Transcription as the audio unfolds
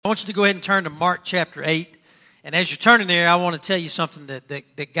want you to go ahead and turn to Mark chapter 8. And as you're turning there, I want to tell you something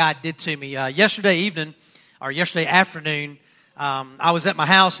that God did to me. Yesterday afternoon, I was at my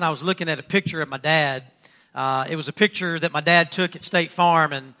house and I was looking at a picture of my dad. It was a picture that my dad took at State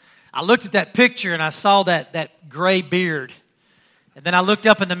Farm. And I looked at that picture and I saw that gray beard. And then I looked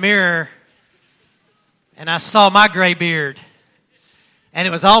up in the mirror and I saw my gray beard. And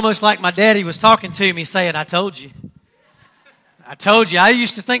it was almost like my daddy was talking to me saying, I told you. I told you. I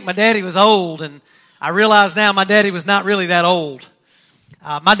used to think my daddy was old, and I realize now my daddy was not really that old.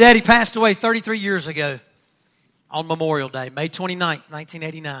 My daddy passed away 33 years ago on Memorial Day, May 29th,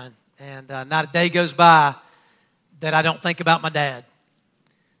 1989. And not a day goes by that I don't think about my dad.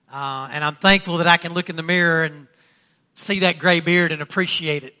 And I'm thankful that I can look in the mirror and see that gray beard and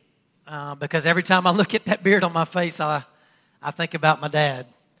appreciate it. Because every time I look at that beard on my face, I think about my dad.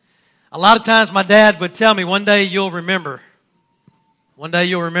 A lot of times my dad would tell me, one day you'll remember. One day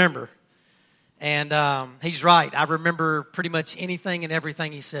you'll remember. And he's right. I remember pretty much anything and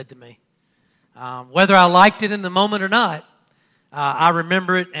everything he said to me. Whether I liked it in the moment or not, I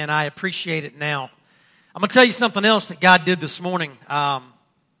remember it and I appreciate it now. I'm going to tell you something else that God did this morning.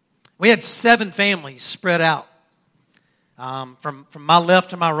 We had 7 families spread out from my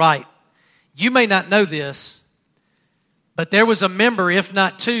left to my right. You may not know this, but there was a member, if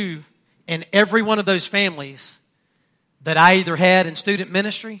not 2, in every one of those families that I either had in student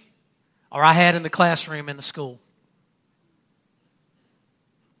ministry or I had in the classroom in the school.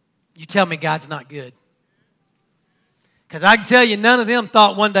 You tell me God's not good. Because I can tell you none of them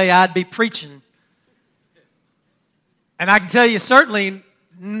thought one day I'd be preaching. And I can tell you certainly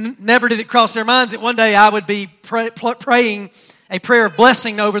never did it cross their minds that one day I would be praying a prayer of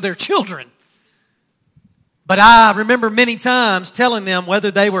blessing over their children. But I remember many times telling them, whether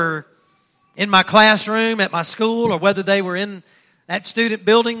they were in my classroom at my school or whether they were in that student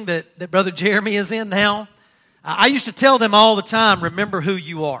building that Brother Jeremy is in now, I used to tell them all the time, remember who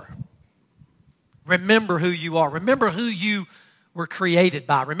you are. Remember who you are. Remember who you were created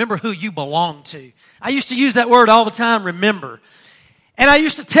by. Remember who you belong to. I used to use that word all the time, remember. And I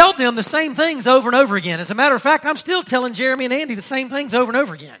used to tell them the same things over and over again. As a matter of fact, I'm still telling Jeremy and Andy the same things over and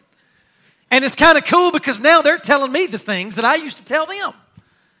over again. And it's kind of cool because now they're telling me the things that I used to tell them.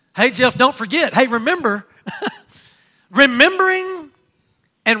 Hey, Jeff, don't forget. Hey, remember. Remembering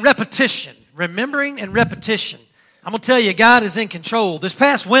and repetition. Remembering and repetition. I'm going to tell you, God is in control. This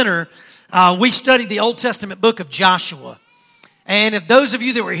past winter, we studied the Old Testament book of Joshua. And if those of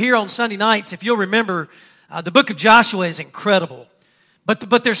you that were here on Sunday nights, if you'll remember, the book of Joshua is incredible.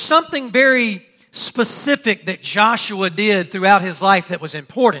 But there's something very specific that Joshua did throughout his life that was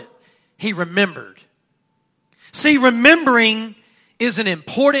important. He remembered. See, remembering is an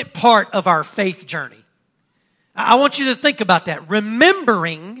important part of our faith journey. I want you to think about that.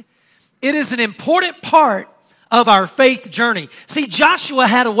 Remembering, it is an important part of our faith journey. See, Joshua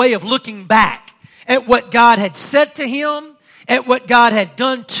had a way of looking back at what God had said to him, at what God had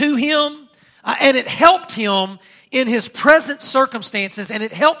done to him, and it helped him in his present circumstances, and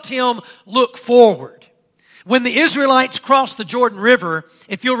it helped him look forward. When the Israelites crossed the Jordan River,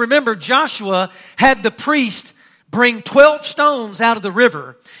 if you'll remember, Joshua had the priest bring 12 stones out of the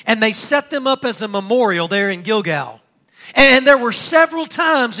river, and they set them up as a memorial there in Gilgal. And there were several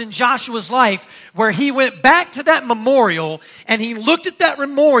times in Joshua's life where he went back to that memorial, and he looked at that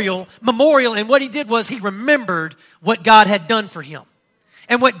memorial, and what he did was he remembered what God had done for him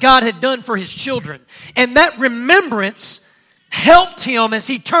and what God had done for his children. And that remembrance helped him as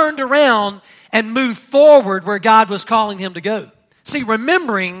he turned around and moved forward where God was calling him to go. See,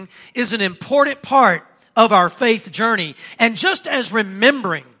 remembering is an important part of our faith journey. And just as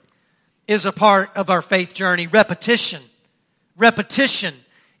remembering is a part of our faith journey, repetition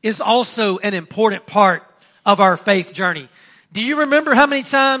is also an important part of our faith journey. Do you remember how many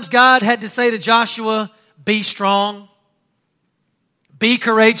times God had to say to Joshua, be strong, be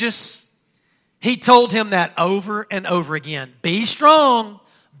courageous? He told him that over and over again. Be strong,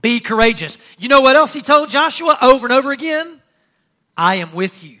 be courageous. You know what else he told Joshua over and over again? I am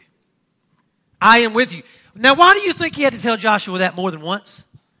with you. I am with you. Now, why do you think he had to tell Joshua that more than once?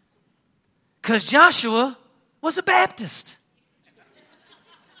 Because Joshua was a Baptist.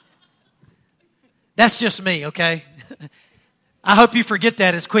 That's just me, okay? I hope you forget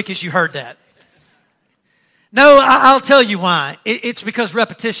that as quick as you heard that. No, I'll tell you why. It's because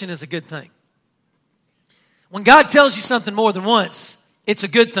repetition is a good thing. When God tells you something more than once, it's a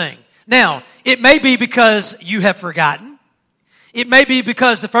good thing. Now, it may be because you have forgotten. It may be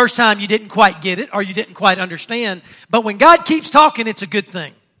because the first time you didn't quite get it or you didn't quite understand. But when God keeps talking, it's a good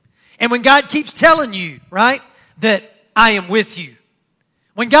thing. And when God keeps telling you, right, that I am with you.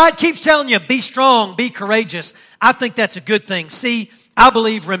 When God keeps telling you, be strong, be courageous, I think that's a good thing. See, I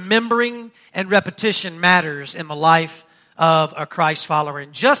believe remembering and repetition matters in the life of a Christ follower.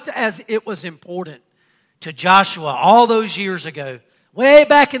 And just as it was important to Joshua all those years ago, way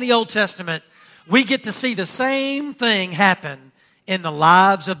back in the Old Testament, we get to see the same thing happen in the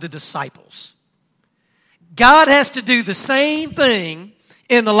lives of the disciples. God has to do the same thing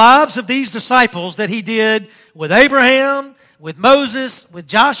in the lives of these disciples that He did with Abraham, with Moses, with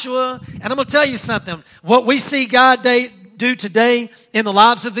Joshua. And I'm going to tell you something. What we see God do today in the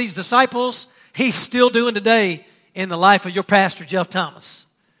lives of these disciples, He's still doing today in the life of your pastor, Jeff Thomas.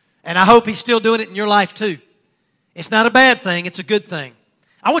 And I hope He's still doing it in your life too. It's not a bad thing. It's a good thing.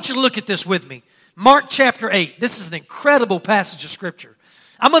 I want you to look at this with me. Mark chapter 8. This is an incredible passage of Scripture.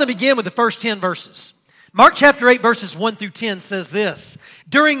 I'm going to begin with the first 10 verses. Mark chapter 8 verses 1 through 10 says this.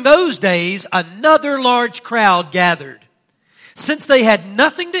 During those days, another large crowd gathered. Since they had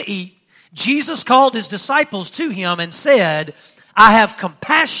nothing to eat, Jesus called His disciples to Him and said, I have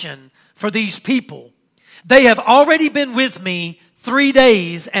compassion for these people. They have already been with me 3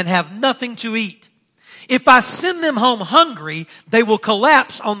 days and have nothing to eat. If I send them home hungry, they will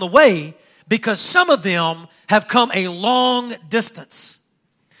collapse on the way because some of them have come a long distance.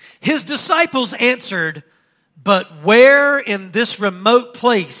 His disciples answered, but where in this remote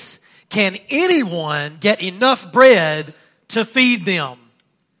place can anyone get enough bread to feed them?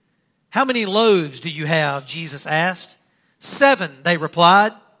 How many loaves do you have? Jesus asked. 7, they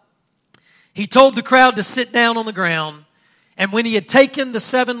replied. He told the crowd to sit down on the ground, and when He had taken the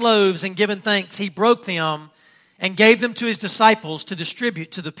 7 loaves and given thanks, He broke them and gave them to His disciples to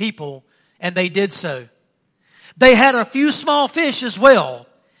distribute to the people, and they did so. They had a few small fish as well.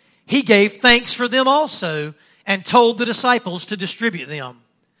 He gave thanks for them also and told the disciples to distribute them.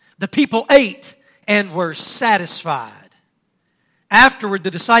 The people ate and were satisfied. Afterward,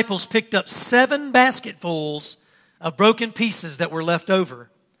 the disciples picked up 7 basketfuls of broken pieces that were left over.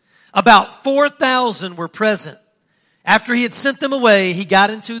 About 4,000 were present. After He had sent them away, He got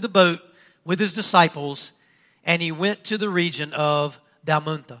into the boat with His disciples and He went to the region of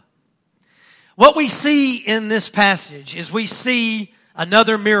Dalmunta. What we see in this passage is we see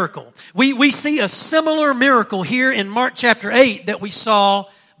another miracle. We see a similar miracle here in Mark chapter 8 that we saw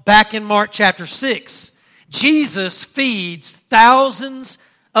back in Mark chapter 6. Jesus feeds thousands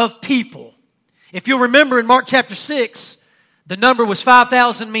of people. If you'll remember in Mark chapter 6, the number was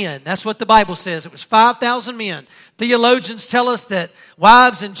 5,000 men. That's what the Bible says. It was 5,000 men. Theologians tell us that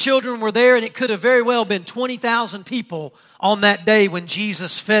wives and children were there, and it could have very well been 20,000 people on that day when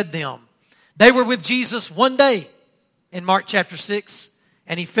Jesus fed them. They were with Jesus one day in Mark chapter 6,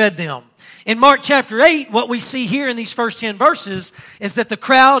 and He fed them. In Mark chapter 8, what we see here in these first 10 verses is that the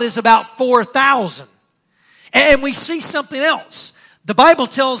crowd is about 4,000. And we see something else. The Bible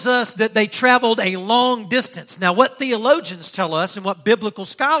tells us that they traveled a long distance. Now, what theologians tell us and what biblical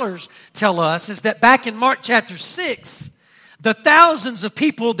scholars tell us is that back in Mark chapter 6, the thousands of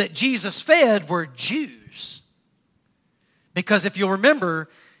people that Jesus fed were Jews. Because if you'll remember,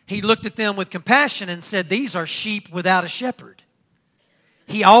 He looked at them with compassion and said, these are sheep without a shepherd.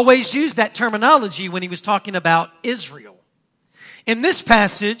 He always used that terminology when He was talking about Israel. In this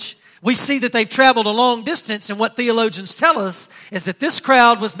passage, we see that they've traveled a long distance, and what theologians tell us is that this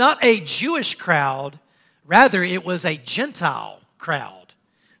crowd was not a Jewish crowd, rather it was a Gentile crowd.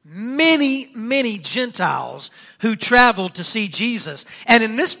 Many Gentiles who traveled to see Jesus. And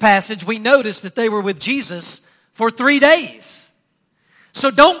in this passage, we notice that they were with Jesus for 3 days. So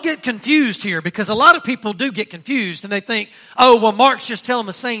don't get confused here, because a lot of people do get confused and they think, oh, well, Mark's just telling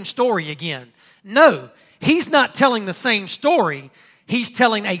the same story again. No, he's not telling the same story. He's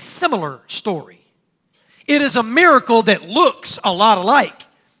telling a similar story. It is a miracle that looks a lot alike.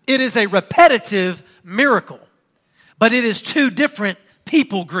 It is a repetitive miracle. But it is 2 different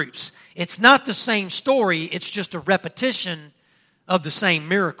people groups. It's not the same story. It's just a repetition of the same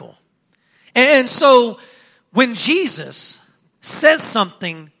miracle. And so when Jesus says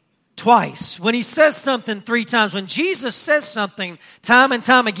something twice, when He says something 3 times, when Jesus says something time and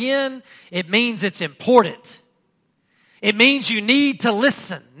time again, it means it's important. It means you need to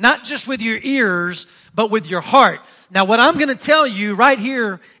listen, not just with your ears, but with your heart. Now, what I'm going to tell you right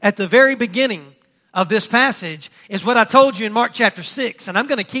here at the very beginning of this passage is what I told you in Mark chapter 6. And I'm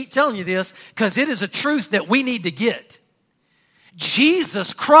going to keep telling you this because it is a truth that we need to get.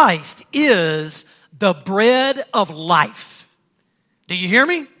 Jesus Christ is the bread of life. Do you hear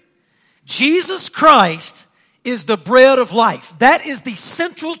me? Jesus Christ is the bread of life. That is the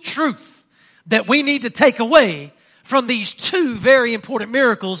central truth that we need to take away from these 2 very important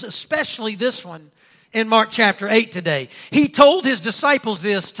miracles, especially this one in Mark chapter 8 today. He told his disciples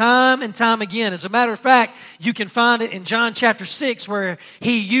this time and time again. As a matter of fact, you can find it in John chapter 6 where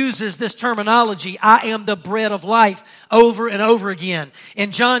he uses this terminology, I am the bread of life, over and over again.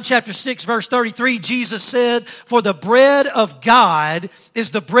 In John chapter 6 verse 33, Jesus said, for the bread of God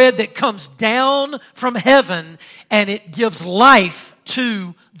is the bread that comes down from heaven and it gives life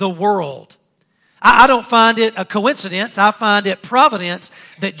to the world. I don't find it a coincidence. I find it providence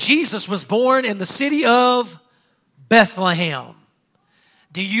that Jesus was born in the city of Bethlehem.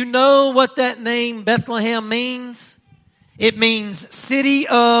 Do you know what that name Bethlehem means? It means city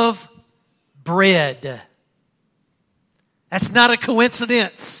of bread. That's not a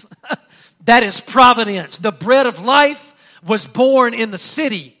coincidence. That is providence. The bread of life was born in the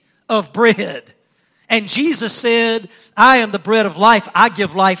city of bread. And Jesus said, I am the bread of life. I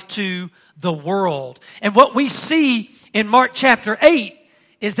give life to the world. And what we see in Mark chapter 8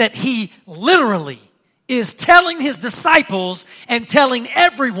 is that he literally is telling his disciples and telling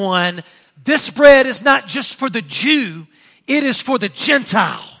everyone, this bread is not just for the Jew, it is for the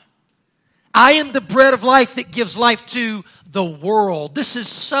Gentile. I am the bread of life that gives life to the world. This is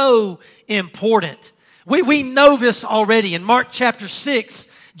so important. We know this already. In Mark chapter 6,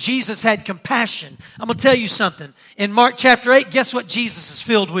 Jesus had compassion. I'm going to tell you something. In Mark chapter 8, guess what Jesus is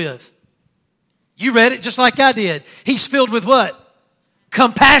filled with? You read it just like I did. He's filled with what?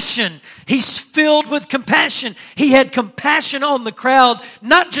 Compassion. He's filled with compassion. He had compassion on the crowd,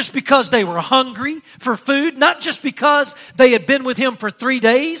 not just because they were hungry for food, not just because they had been with him for 3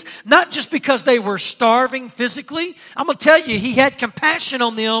 days, not just because they were starving physically. I'm going to tell you, he had compassion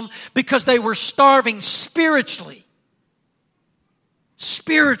on them because they were starving spiritually.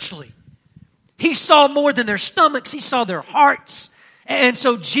 Spiritually. He saw more than their stomachs. He saw their hearts. And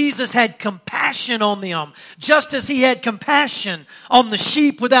so Jesus had compassion on them. Just as he had compassion on the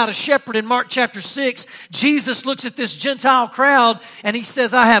sheep without a shepherd in Mark chapter 6, Jesus looks at this Gentile crowd and he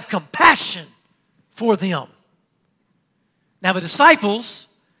says, I have compassion for them. Now the disciples,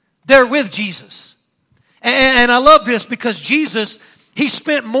 they're with Jesus. And I love this because Jesus, he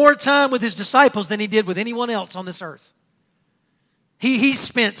spent more time with his disciples than he did with anyone else on this earth. He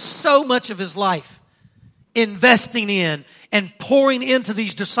spent so much of his life investing in and pouring into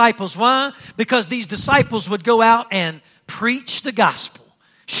these disciples. Why? Because these disciples would go out and preach the gospel,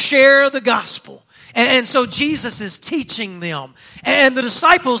 share the gospel. And so Jesus is teaching them. And the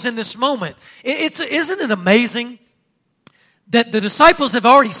disciples in this moment, isn't it amazing that the disciples have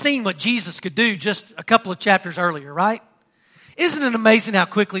already seen what Jesus could do just a couple of chapters earlier, right? Isn't it amazing how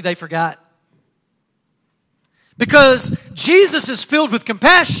quickly they forgot? Because Jesus is filled with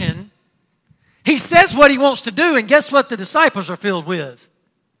compassion. He says what he wants to do, and guess what the disciples are filled with?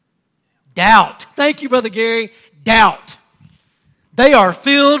 Doubt. Thank you, Brother Gary. Doubt. They are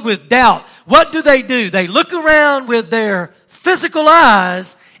filled with doubt. What do? They look around with their physical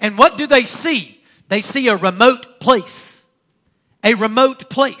eyes, and what do they see? They see a remote place. A remote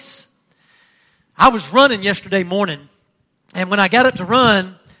place. I was running yesterday morning, and when I got up to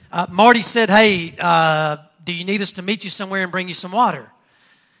run, Marty said, hey, do you need us to meet you somewhere and bring you some water?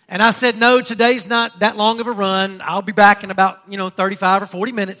 And I said, no, today's not that long of a run. I'll be back in about, 35 or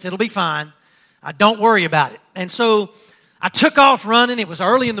 40 minutes. It'll be fine. Don't worry about it. And so I took off running. It was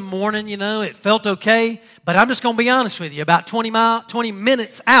early in the morning, it felt okay. But I'm just going to be honest with you. About 20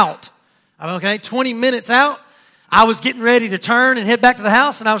 minutes out, okay, 20 minutes out, I was getting ready to turn and head back to the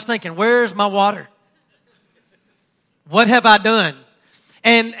house. And I was thinking, where's my water? What have I done?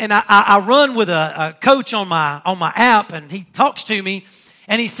 And I run with a coach on my app, and he talks to me.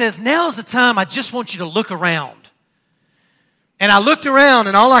 And he says, now's the time I just want you to look around. And I looked around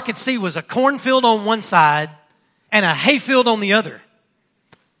and all I could see was a cornfield on one side and a hayfield on the other.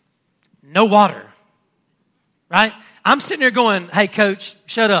 No water. Right? I'm sitting there going, hey, coach,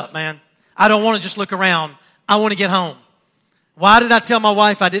 shut up, man. I don't want to just look around. I want to get home. Why did I tell my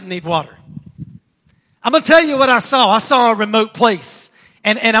wife I didn't need water? I'm going to tell you what I saw. I saw a remote place.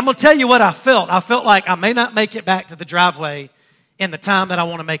 And I'm going to tell you what I felt. I felt like I may not make it back to the driveway in the time that I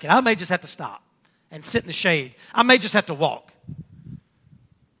want to make it. I may just have to stop and sit in the shade. I may just have to walk.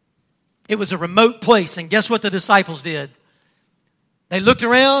 It was a remote place, and guess what the disciples did? They looked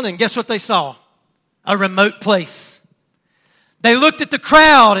around, and guess what they saw? A remote place. They looked at the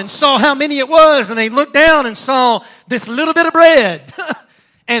crowd and saw how many it was, and they looked down and saw this little bit of bread.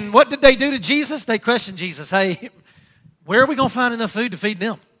 And what did they do to Jesus? They questioned Jesus, hey, where are we going to find enough food to feed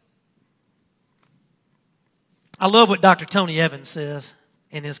them? I love what Dr. Tony Evans says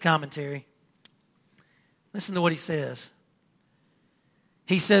in his commentary. Listen to what he says.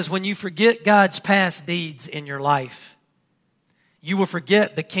 He says, when you forget God's past deeds in your life, you will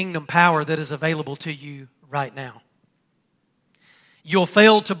forget the kingdom power that is available to you right now. You'll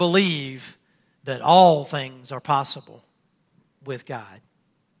fail to believe that all things are possible with God.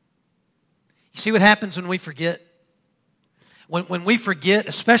 You see what happens when we forget? When we forget,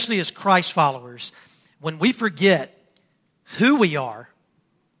 especially as Christ followers, when we forget who we are,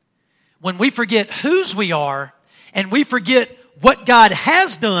 when we forget whose we are, and we forget what God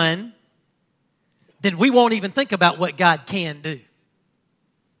has done, then we won't even think about what God can do.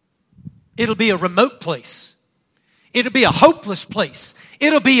 It'll be a remote place. It'll be a hopeless place.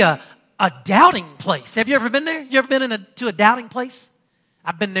 It'll be a doubting place. Have you ever been there? You ever been to a doubting place?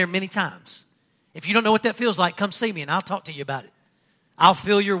 I've been there many times. If you don't know what that feels like, come see me and I'll talk to you about it. I'll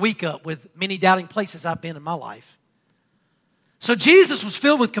fill your week up with many doubting places I've been in my life. So Jesus was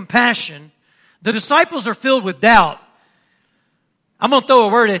filled with compassion. The disciples are filled with doubt. I'm going to throw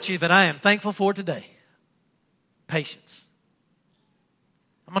a word at you that I am thankful for today. Patience.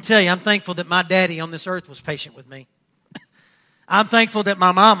 I'm going to tell you, I'm thankful that my daddy on this earth was patient with me. I'm thankful that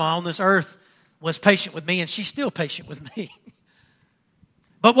my mama on this earth was patient with me, and she's still patient with me.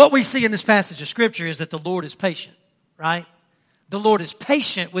 But what we see in this passage of Scripture is that the Lord is patient, right? The Lord is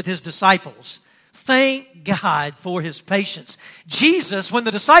patient with His disciples. Thank God for His patience. Jesus, when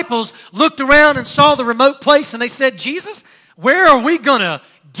the disciples looked around and saw the remote place and they said, Jesus, where are we going to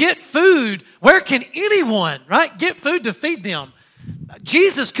get food? Where can anyone, right, get food to feed them?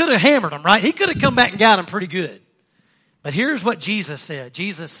 Jesus could have hammered them, right? He could have come back and got them pretty good. But here's what Jesus said.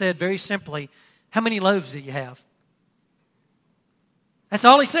 Jesus said very simply, how many loaves do you have? That's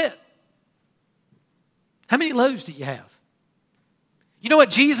all He said. How many loaves do you have? You know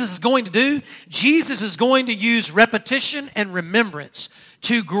what Jesus is going to do? Jesus is going to use repetition and remembrance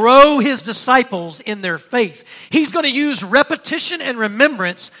to grow His disciples in their faith. He's going to use repetition and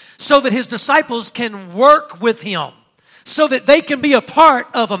remembrance so that His disciples can work with Him, so that they can be a part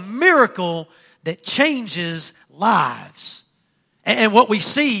of a miracle that changes lives. And what we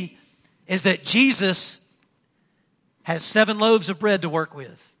see is that Jesus has 7 loaves of bread to work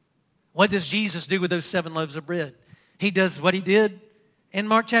with. What does Jesus do with those 7 loaves of bread? He does what He did in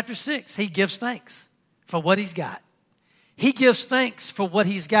Mark chapter 6. He gives thanks for what He's got. He gives thanks for what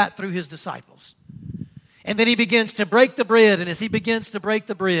He's got through His disciples. And then He begins to break the bread. And as He begins to break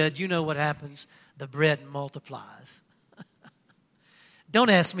the bread, you know what happens. The bread multiplies. Don't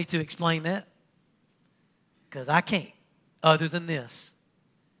ask me to explain that, because I can't, other than this.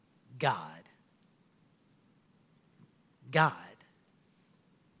 God.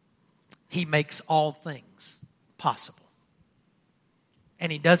 He makes all things possible.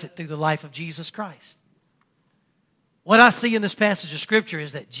 And He does it through the life of Jesus Christ. What I see in this passage of Scripture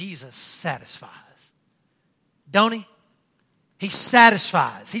is that Jesus satisfies. Don't He? He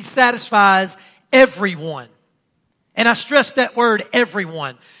satisfies. He satisfies everyone. And I stress that word,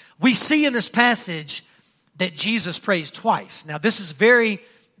 everyone. We see in this passage that Jesus prays twice. Now, this is very,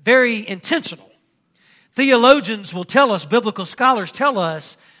 very intentional. Theologians will tell us, biblical scholars tell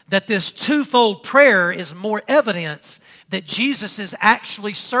us, that this twofold prayer is more evidence that Jesus is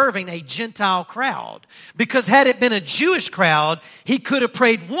actually serving a Gentile crowd. Because had it been a Jewish crowd, He could have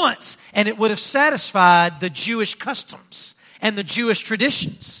prayed once and it would have satisfied the Jewish customs and the Jewish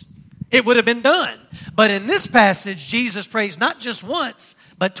traditions. It would have been done. But in this passage, Jesus prays not just once,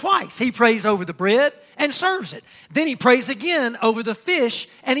 but twice. He prays over the bread and serves it. Then He prays again over the fish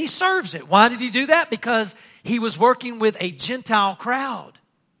and He serves it. Why did He do that? Because He was working with a Gentile crowd.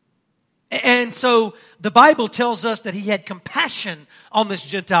 And so the Bible tells us that He had compassion on this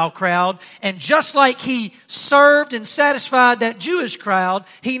Gentile crowd. And just like He served and satisfied that Jewish crowd,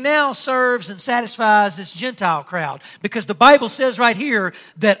 He now serves and satisfies this Gentile crowd. Because the Bible says right here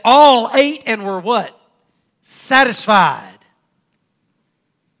that all ate and were what? Satisfied.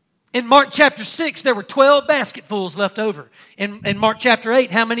 In Mark chapter 6, there were 12 basketfuls left over. In Mark chapter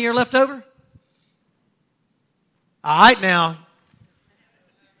 8, how many are left over? All right now.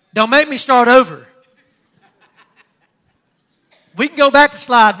 Don't make me start over. We can go back to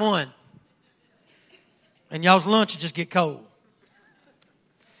slide 1. And y'all's lunch will just get cold.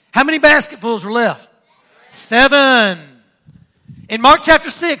 How many basketfuls were left? 7. In Mark chapter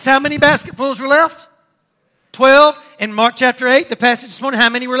 6, how many basketfuls were left? 12. In Mark chapter 8, the passage this morning, how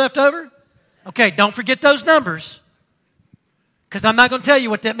many were left over? Okay, don't forget those numbers. Because I'm not going to tell you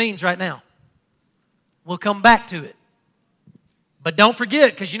what that means right now. We'll come back to it. But don't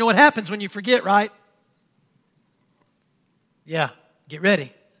forget, because you know what happens when you forget, right? Yeah, get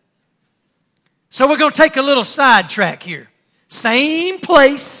ready. So we're going to take a little sidetrack here. Same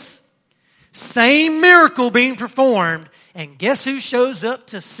place, same miracle being performed, and guess who shows up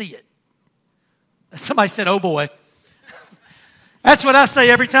to see it? Somebody said, oh boy. That's what I say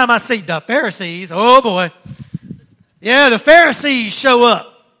every time I see the Pharisees. Oh boy. Yeah, the Pharisees show up.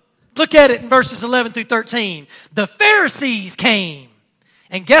 Look at it in verses 11 through 13. The Pharisees came.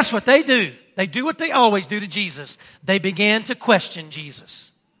 And guess what they do? They do what they always do to Jesus. They began to question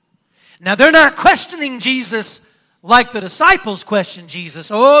Jesus. Now, they're not questioning Jesus like the disciples questioned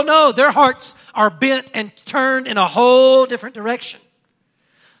Jesus. Oh, no, their hearts are bent and turned in a whole different direction.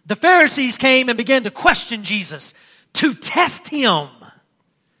 The Pharisees came and began to question Jesus to test him.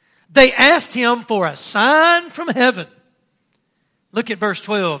 They asked him for a sign from heaven. Look at verse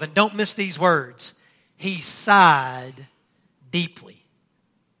 12 and don't miss these words. He sighed deeply.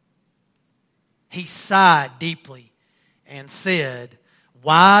 He sighed deeply and said,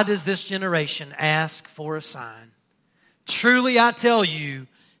 "Why does this generation ask for a sign? Truly I tell you,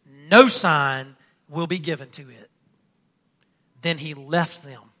 no sign will be given to it." Then he left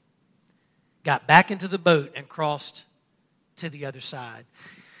them, got back into the boat, and crossed to the other side.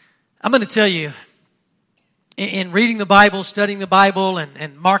 I'm going to tell you, in reading the Bible, studying the Bible,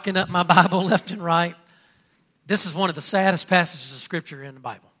 and marking up my Bible left and right, this is one of the saddest passages of Scripture in the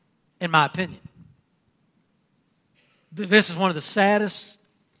Bible, in my opinion. This is one of the saddest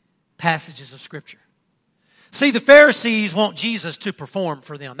passages of Scripture. See, the Pharisees want Jesus to perform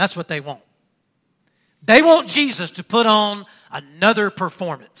for them. That's what they want. They want Jesus to put on another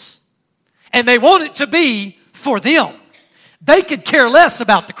performance. And they want it to be for them. They could care less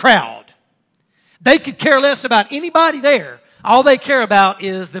about the crowd. They could care less about anybody there. All they care about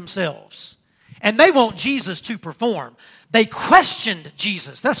is themselves. And they want Jesus to perform. They questioned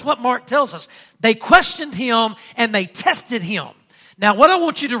Jesus. That's what Mark tells us. They questioned him and they tested him. Now, what I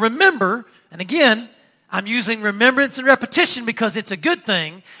want you to remember, and again, I'm using remembrance and repetition because it's a good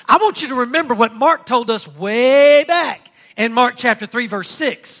thing. I want you to remember what Mark told us way back in Mark chapter 3, verse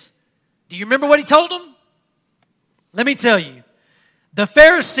 6. Do you remember what he told them? Let me tell you. The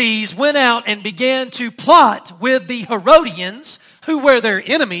Pharisees went out and began to plot with the Herodians, who were their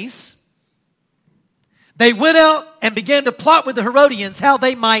enemies. They went out and began to plot with the Herodians how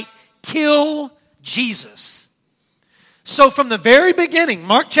they might kill Jesus. So from the very beginning,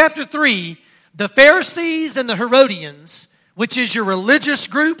 Mark chapter 3, the Pharisees and the Herodians, which is your religious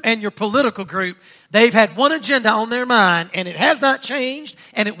group and your political group, they've had one agenda on their mind, and it has not changed,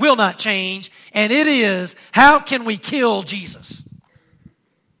 and it will not change, and it is, how can we kill Jesus?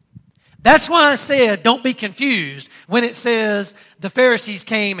 That's why I said, don't be confused when it says the Pharisees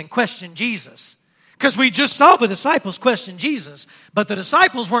came and questioned Jesus. Because we just saw the disciples question Jesus, but the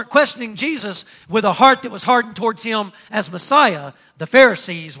disciples weren't questioning Jesus with a heart that was hardened towards him as Messiah. The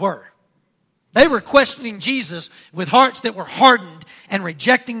Pharisees were. They were questioning Jesus with hearts that were hardened and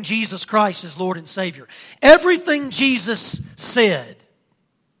rejecting Jesus Christ as Lord and Savior. Everything Jesus said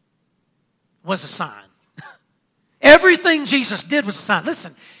was a sign. Everything Jesus did was a sign.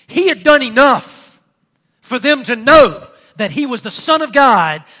 Listen, he had done enough for them to know that he was the Son of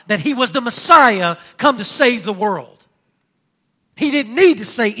God, that he was the Messiah come to save the world. He didn't need to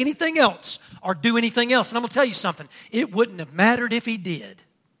say anything else or do anything else. And I'm going to tell you something. It wouldn't have mattered if he did.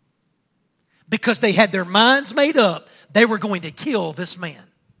 Because they had their minds made up, they were going to kill this man.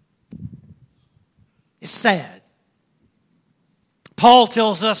 It's sad. Paul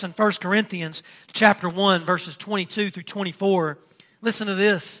tells us in 1 Corinthians chapter 1, verses 22 through 24, listen to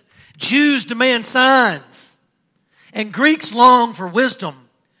this. Jews demand signs, and Greeks long for wisdom.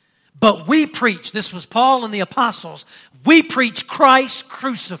 But we preach, this was Paul and the apostles, we preach Christ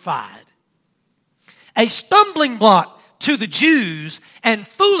crucified. A stumbling block to the Jews and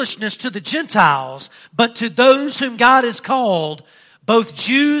foolishness to the Gentiles, but to those whom God has called, both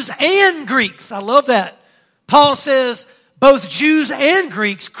Jews and Greeks. I love that. Paul says, both Jews and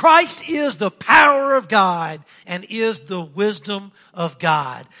Greeks, Christ is the power of God and is the wisdom of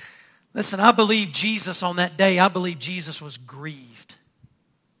God. Listen, I believe Jesus on that day, I believe Jesus was grieved.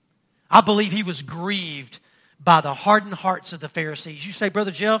 I believe he was grieved by the hardened hearts of the Pharisees. You say,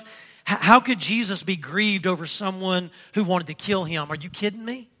 Brother Jeff, how could Jesus be grieved over someone who wanted to kill him? Are you kidding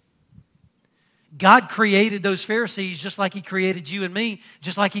me? God created those Pharisees just like he created you and me,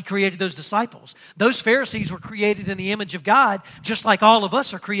 just like he created those disciples. Those Pharisees were created in the image of God, just like all of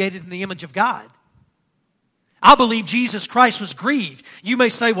us are created in the image of God. I believe Jesus Christ was grieved. You may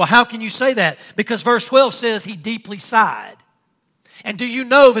say, well, how can you say that? Because verse 12 says he deeply sighed. And do you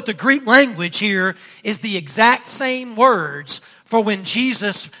know that the Greek language here is the exact same words for when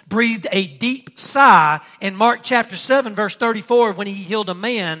Jesus breathed a deep sigh in Mark chapter 7, verse 34, when he healed a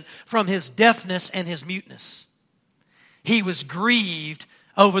man from his deafness and his muteness. He was grieved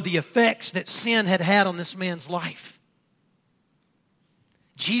over the effects that sin had had on this man's life.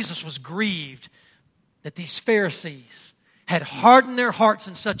 Jesus was grieved that these Pharisees had hardened their hearts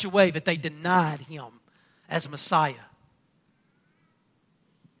in such a way that they denied him as Messiah.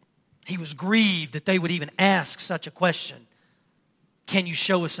 He was grieved that they would even ask such a question. Can you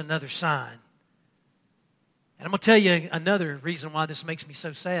show us another sign? And I'm going to tell you another reason why this makes me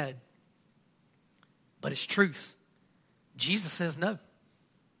so sad. But it's truth. Jesus says no.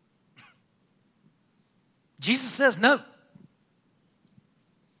 Jesus says no.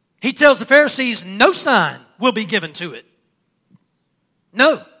 He tells the Pharisees no sign will be given to it.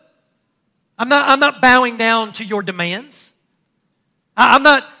 No. I'm not bowing down to your demands. I'm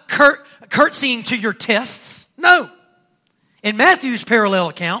not curtsying to your tests. No. In Matthew's parallel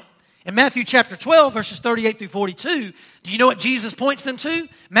account, in Matthew chapter 12, verses 38 through 42, do you know what Jesus points them to?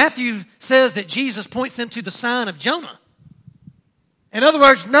 Matthew says that Jesus points them to the sign of Jonah. In other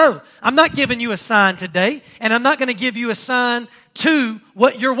words, no, I'm not giving you a sign today, and I'm not going to give you a sign to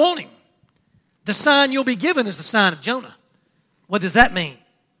what you're wanting. The sign you'll be given is the sign of Jonah. What does that mean?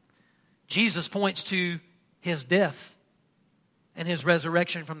 Jesus points to his death and his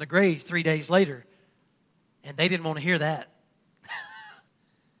resurrection from the grave 3 days later. And they didn't want to hear that.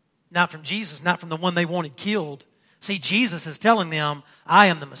 Not from Jesus, not from the one they wanted killed. See, Jesus is telling them, I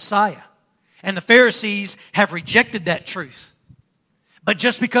am the Messiah. And the Pharisees have rejected that truth. But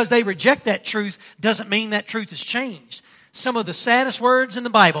just because they reject that truth doesn't mean that truth has changed. Some of the saddest words in the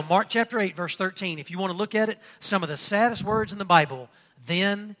Bible, Mark chapter 8, verse 13, if you want to look at it, some of the saddest words in the Bible,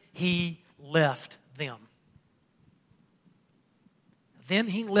 then he left them. Then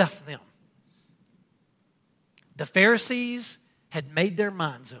he left them. The Pharisees had made their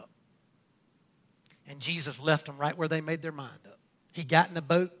minds up. And Jesus left them right where they made their mind up. He got in the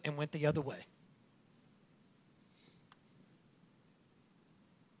boat and went the other way.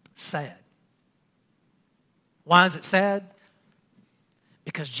 Sad. Why is it sad?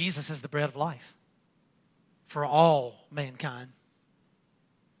 Because Jesus is the bread of life for all mankind,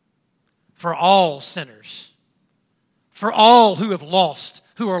 for all sinners, for all who are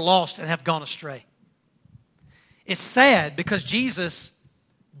lost and have gone astray. It's sad because Jesus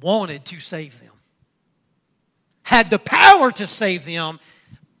wanted to save them, had the power to save them,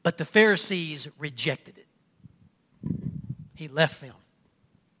 but the Pharisees rejected it. He left them.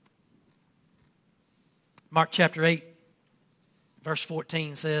 Mark chapter 8, verse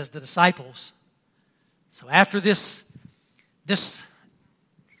 14 says, the disciples, so after this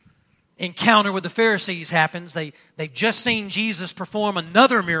encounter with the Pharisees happens, they've just seen Jesus perform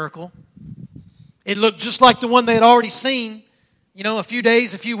another miracle. It looked just like the one they had already seen, a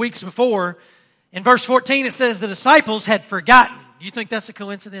few weeks before. In verse 14 it says the disciples had forgotten. You think that's a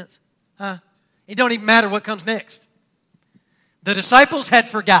coincidence? Huh? It don't even matter what comes next. The disciples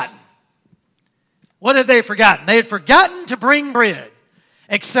had forgotten. What had they forgotten? They had forgotten to bring bread,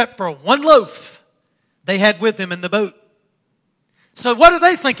 except for one loaf they had with them in the boat. So what are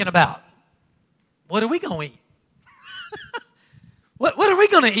they thinking about? What are we going to eat? What are we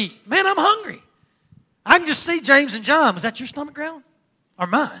going to eat? Man, I'm hungry. I can just see James and John. Was that your stomach growling? Or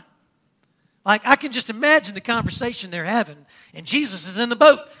mine? Like, I can just imagine the conversation they're having. And Jesus is in the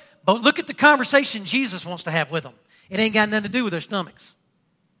boat. But look at the conversation Jesus wants to have with them. It ain't got nothing to do with their stomachs.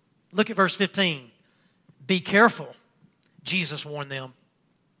 Look at verse 15. Be careful, Jesus warned them.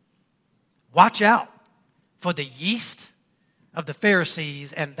 Watch out for the yeast of the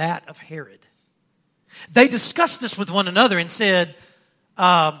Pharisees and that of Herod. They discussed this with one another and said,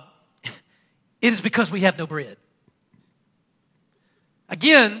 it is because we have no bread.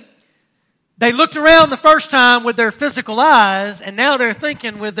 Again, they looked around the first time with their physical eyes, and now they're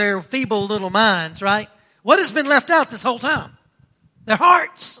thinking with their feeble little minds, right? What has been left out this whole time? Their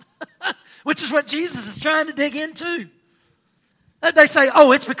hearts, which is what Jesus is trying to dig into. They say,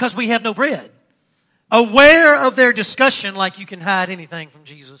 it's because we have no bread. Aware of their discussion, like you can hide anything from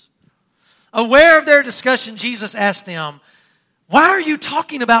Jesus. Aware of their discussion, Jesus asked them, why are you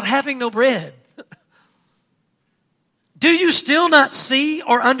talking about having no bread? Do you still not see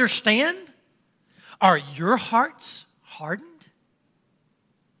or understand? Are your hearts hardened?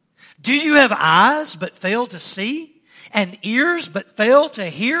 Do you have eyes but fail to see, and ears but fail to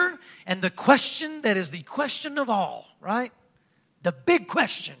hear? And the question that is the question of all, right? The big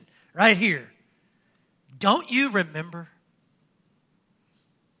question right here. Don't you remember?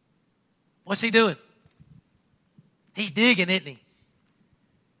 What's he doing? He's digging, isn't he?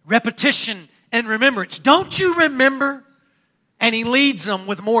 Repetition and remembrance. Don't you remember? And he leads them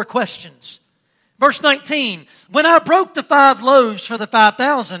with more questions. Verse 19, when I broke the 5 loaves for the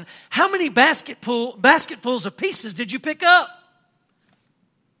 5,000, how many basketfuls of pieces did you pick up?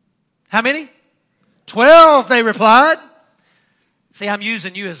 How many? 12, they replied. See, I'm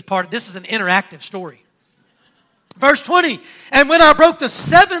using you as part of this. Is an interactive story. Verse 20, and when I broke the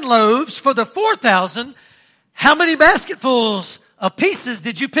 7 loaves for the 4,000, how many basketfuls of pieces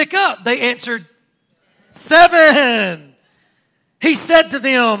did you pick up? They answered, 7. He said to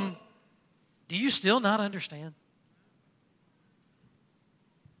them, do you still not understand?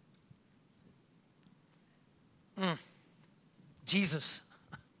 Jesus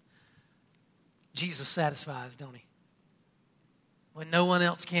satisfies, don't he? When no one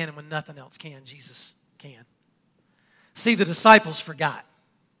else can and when nothing else can, Jesus can. See, the disciples forgot.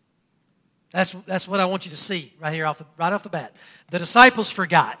 That's what I want you to see right here right off the bat. The disciples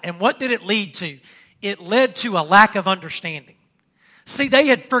forgot. And what did it lead to? It led to a lack of understanding. See, they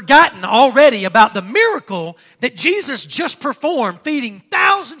had forgotten already about the miracle that Jesus just performed, feeding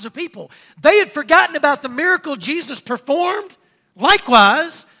thousands of people. They had forgotten about the miracle Jesus performed,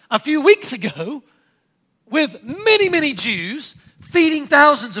 likewise, a few weeks ago, with many, many Jews feeding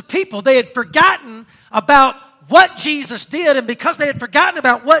thousands of people. They had forgotten about what Jesus did, and because they had forgotten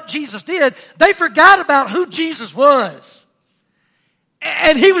about what Jesus did, they forgot about who Jesus was.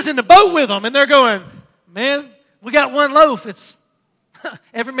 And he was in the boat with them, and they're going, man, we got 1 loaf. It's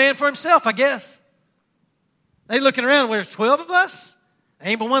every man for himself, I guess. They looking around, there's 12 of us?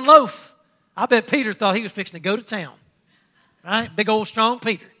 Ain't but 1 loaf. I bet Peter thought he was fixing to go to town. Right? Big old strong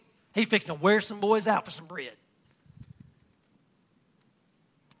Peter. He fixing to wear some boys out for some bread.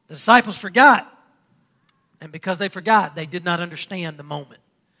 The disciples forgot. And because they forgot, they did not understand the moment.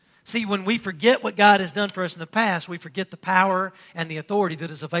 See, when we forget what God has done for us in the past, we forget the power and the authority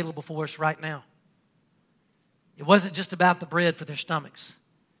that is available for us right now. It wasn't just about the bread for their stomachs.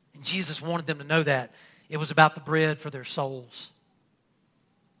 And Jesus wanted them to know that. It was about the bread for their souls.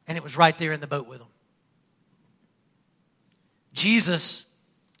 And it was right there in the boat with them. Jesus,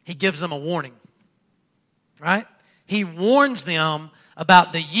 he gives them a warning. Right? He warns them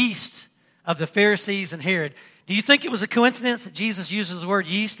about the yeast of the Pharisees and Herod. Do you think it was a coincidence that Jesus uses the word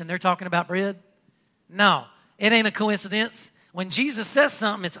yeast and they're talking about bread? No, it ain't a coincidence. When Jesus says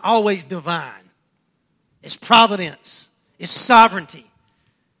something, it's always divine. It's providence. It's sovereignty.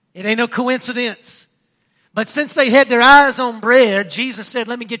 It ain't no coincidence. But since they had their eyes on bread, Jesus said,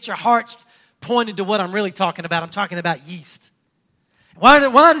 let me get your hearts pointed to what I'm really talking about. I'm talking about yeast. Why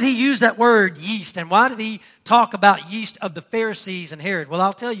did he use that word yeast? And why did he talk about yeast of the Pharisees and Herod? Well,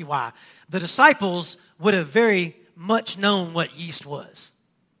 I'll tell you why. The disciples would have very much known what yeast was.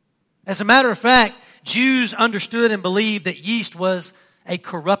 As a matter of fact, Jews understood and believed that yeast was a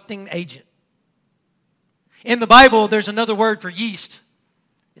corrupting agent. In the Bible, there's another word for yeast.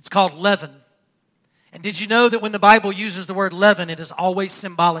 It's called leaven. And did you know that when the Bible uses the word leaven, it is always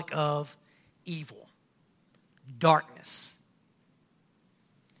symbolic of evil, darkness.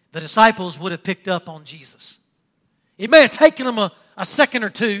 The disciples would have picked up on Jesus. It may have taken them a second or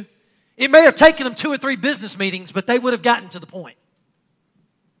two. It may have taken them 2 or 3 business meetings, but they would have gotten to the point.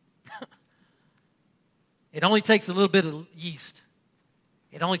 It only takes a little bit of yeast.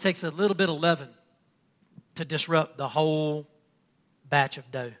 It only takes a little bit of leaven to disrupt the whole batch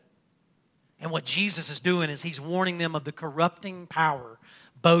of dough. And what Jesus is doing is he's warning them of the corrupting power,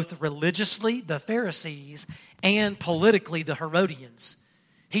 both religiously, the Pharisees, and politically, the Herodians.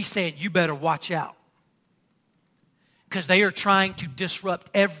 He said, you better watch out. Because they are trying to disrupt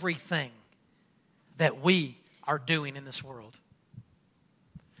everything that we are doing in this world.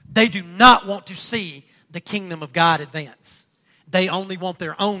 They do not want to see the kingdom of God advance. They only want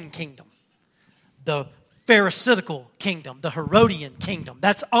their own kingdom. The Pharisaical kingdom, the Herodian kingdom.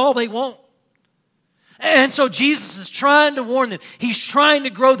 That's all they want. And so Jesus is trying to warn them. He's trying to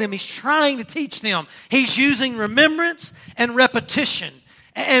grow them. He's trying to teach them. He's using remembrance and repetition.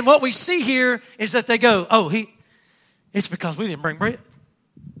 And what we see here is that they go, it's because we didn't bring bread.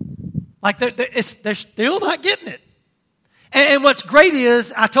 Like they're still not getting it. And what's great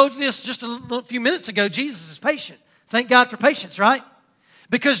is, I told you this just a few minutes ago, Jesus is patient. Thank God for patience, right?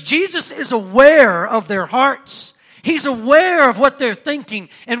 Because Jesus is aware of their hearts. He's aware of what they're thinking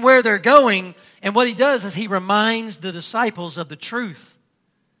and where they're going. And what he does is he reminds the disciples of the truth.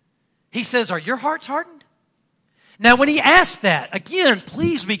 He says, are your hearts hardened? Now, when he asks that, again,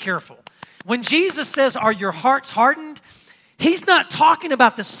 please be careful. When Jesus says, are your hearts hardened? He's not talking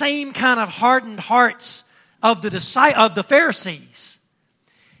about the same kind of hardened hearts of the Pharisees.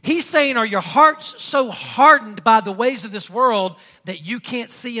 He's saying, are your hearts so hardened by the ways of this world that you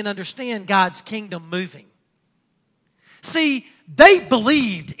can't see and understand God's kingdom moving? See, they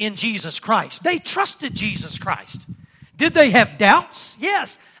believed in Jesus Christ. They trusted Jesus Christ. Did they have doubts?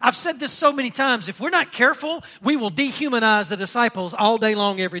 Yes. I've said this so many times. If we're not careful, we will dehumanize the disciples all day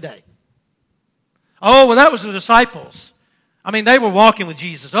long, every day. Oh, well, that was the disciples. I mean, they were walking with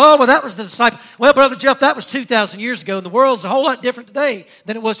Jesus. Oh, well, that was the disciple. Well, Brother Jeff, that was 2,000 years ago, and the world's a whole lot different today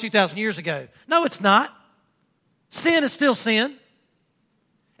than it was 2,000 years ago. No, it's not. Sin is still sin,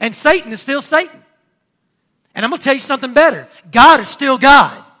 and Satan is still Satan. And I'm going to tell you something better. God is still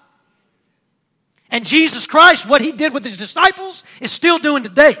God. And Jesus Christ, what He did with His disciples, is still doing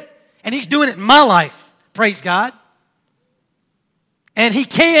today. And He's doing it in my life. Praise God. And He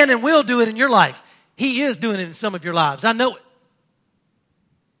can and will do it in your life. He is doing it in some of your lives. I know it.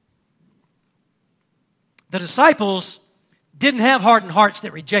 The disciples didn't have hardened hearts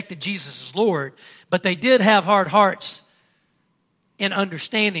that rejected Jesus as Lord, but they did have hard hearts in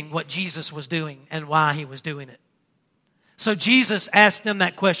understanding what Jesus was doing and why He was doing it. So Jesus asked them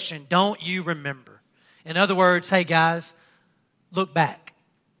that question, don't you remember? In other words, hey guys, look back.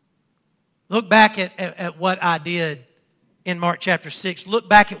 Look back at what I did in Mark chapter 6. Look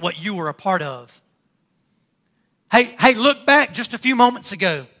back at what you were a part of. Hey, look back just a few moments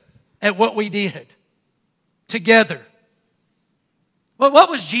ago at what we did together. Well,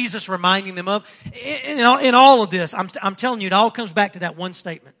 what was Jesus reminding them of? In all of this, I'm telling you, it all comes back to that one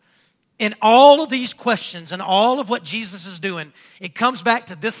statement. In all of these questions and all of what Jesus is doing, it comes back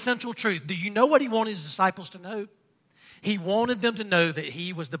to this central truth. Do you know what He wanted His disciples to know? He wanted them to know that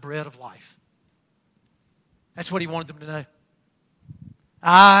He was the bread of life. That's what He wanted them to know.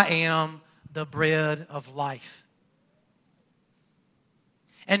 I am the bread of life.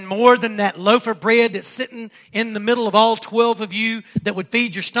 And more than that loaf of bread that's sitting in the middle of all 12 of you that would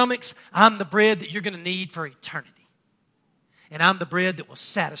feed your stomachs, I'm the bread that you're going to need for eternity. And I'm the bread that will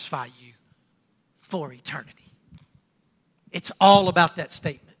satisfy you for eternity. It's all about that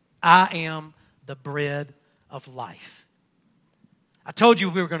statement. I am the bread of life. I told you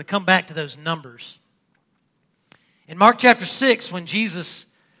we were going to come back to those numbers. In Mark chapter 6, when Jesus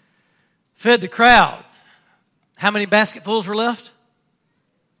fed the crowd, how many basketfuls were left?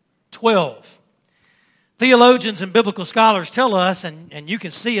 12. Theologians and biblical scholars tell us, and you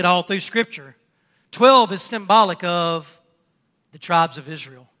can see it all through Scripture, 12 is symbolic of the tribes of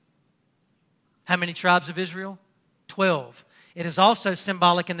Israel. How many tribes of Israel? 12. It is also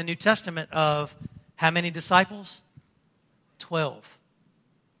symbolic in the New Testament of how many disciples? 12.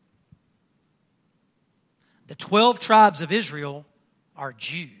 The 12 tribes of Israel are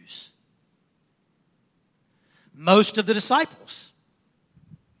Jews. Most of the disciples,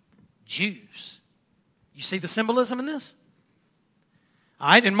 Jews. You see the symbolism in this? All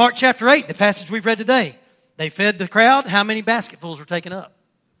right, in Mark chapter 8, the passage we've read today, they fed the crowd. How many basketfuls were taken up?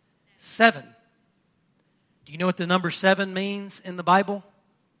 7. Do you know what the number 7 means in the Bible?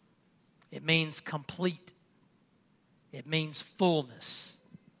 It means complete. It means fullness.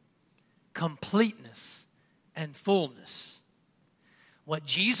 Completeness and fullness. What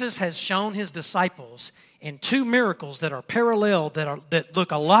Jesus has shown His disciples in 2 miracles that are parallel, that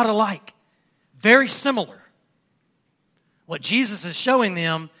look a lot alike, very similar. What Jesus is showing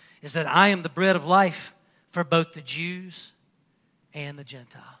them is that I am the bread of life for both the Jews and the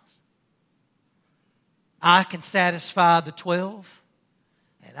Gentiles. I can satisfy the 12,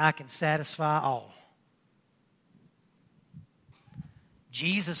 and I can satisfy all.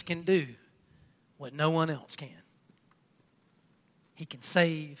 Jesus can do what no one else can. He can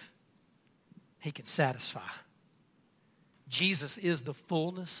save. He can satisfy. Jesus is the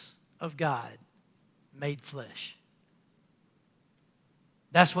fullness of God made flesh.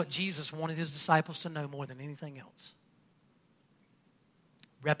 That's what Jesus wanted His disciples to know more than anything else.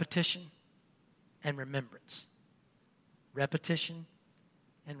 Repetition and remembrance. Repetition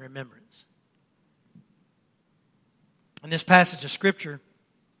and remembrance. In this passage of Scripture,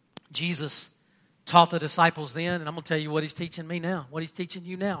 Jesus taught the disciples then, and I'm going to tell you what He's teaching me now, what He's teaching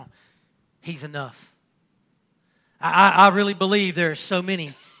you now. He's enough. I really believe there are so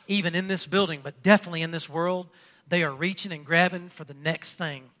many, even in this building, but definitely in this world, they are reaching and grabbing for the next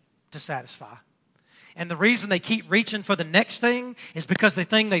thing to satisfy. And the reason they keep reaching for the next thing is because the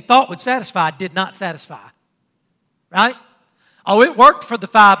thing they thought would satisfy did not satisfy. Right? Oh, it worked for the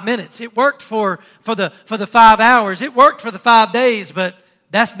 5 minutes. It worked for the 5 hours. It worked for the 5 days, but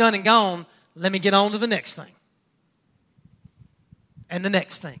that's done and gone. Let me get on to the next thing. And the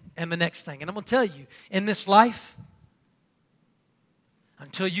next thing. And the next thing. And I'm going to tell you, in this life,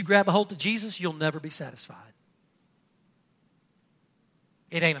 until you grab a hold of Jesus, you'll never be satisfied.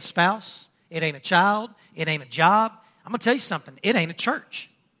 It ain't a spouse. It ain't a child. It ain't a job. I'm going to tell you something. It ain't a church.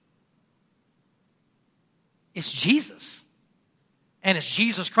 It's Jesus. And it's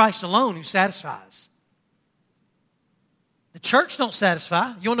Jesus Christ alone who satisfies. The church don't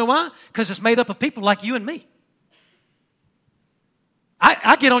satisfy. You want to know why? Because it's made up of people like you and me.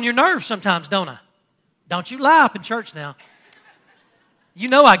 I get on your nerves sometimes, don't I? Don't you lie up in church now. You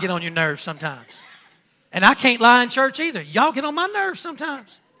know I get on your nerves sometimes. And I can't lie in church either. Y'all get on my nerves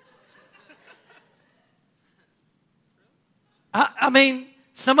sometimes. I mean,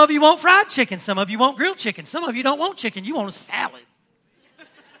 some of you want fried chicken. Some of you want grilled chicken. Some of you don't want chicken. You want a salad.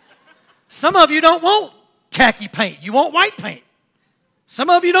 Some of you don't want khaki paint. You want white paint. Some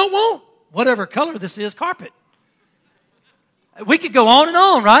of you don't want whatever color this is, carpet. We could go on and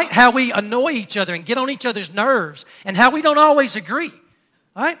on, right? How we annoy each other and get on each other's nerves and how we don't always agree,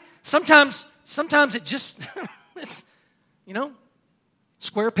 right? Sometimes it just, it's,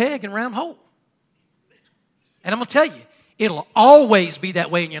 square peg and round hole. And I'm going to tell you, it'll always be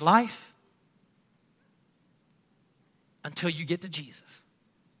that way in your life until you get to Jesus.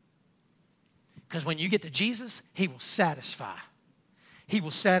 Because when you get to Jesus, He will satisfy. He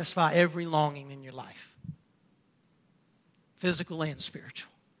will satisfy every longing in your life, physical and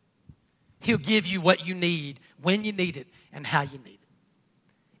spiritual. He'll give you what you need, when you need it, and how you need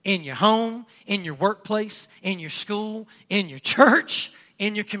it. In your home, in your workplace, in your school, in your church,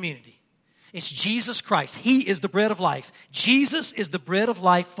 in your community. It's Jesus Christ. He is the bread of life. Jesus is the bread of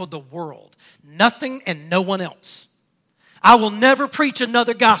life for the world. Nothing and no one else. I will never preach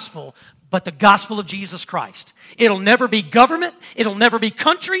another gospel but the gospel of Jesus Christ. It'll never be government. It'll never be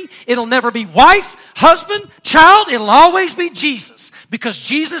country. It'll never be wife, husband, child. It'll always be Jesus. Because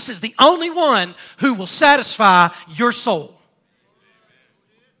Jesus is the only one who will satisfy your soul.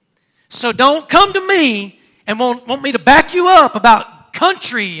 So don't come to me and want me to back you up about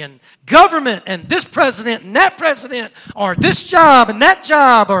country and government and this president and that president or this job and that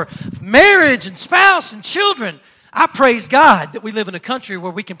job or marriage and spouse and children. I praise God that we live in a country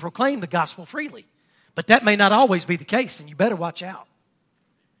where we can proclaim the gospel freely. But that may not always be the case, and you better watch out.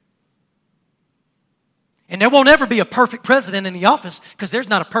 And there won't ever be a perfect president in the office because there's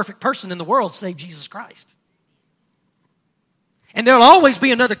not a perfect person in the world save Jesus Christ. And there'll always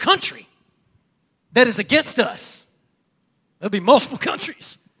be another country that is against us. There'll be multiple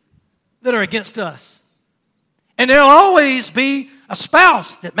countries that are against us. And there'll always be a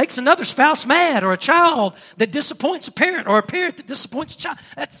spouse that makes another spouse mad, or a child that disappoints a parent, or a parent that disappoints a child.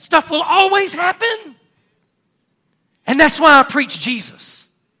 That stuff will always happen. And that's why I preach Jesus.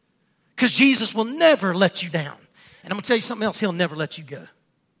 Because Jesus will never let you down. And I'm going to tell you something else. He'll never let you go.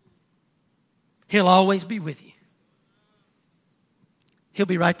 He'll always be with you. He'll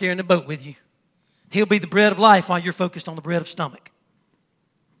be right there in the boat with you. He'll be the bread of life while you're focused on the bread of stomach.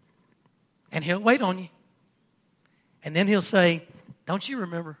 And He'll wait on you. And then He'll say, don't you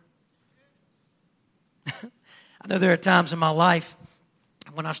remember? I know there are times in my life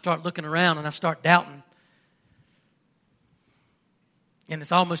when I start looking around and I start doubting. And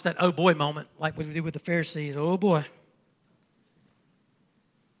it's almost that oh boy moment, like we did with the Pharisees. Oh boy.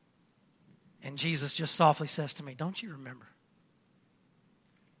 And Jesus just softly says to me, don't you remember?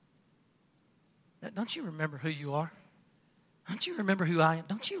 Don't you remember who you are? Don't you remember who I am?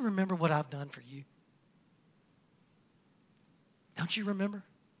 Don't you remember what I've done for you? Don't you remember?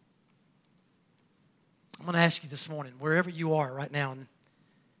 I'm going to ask you this morning, wherever you are right now in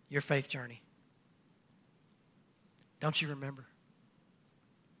your faith journey, don't you remember?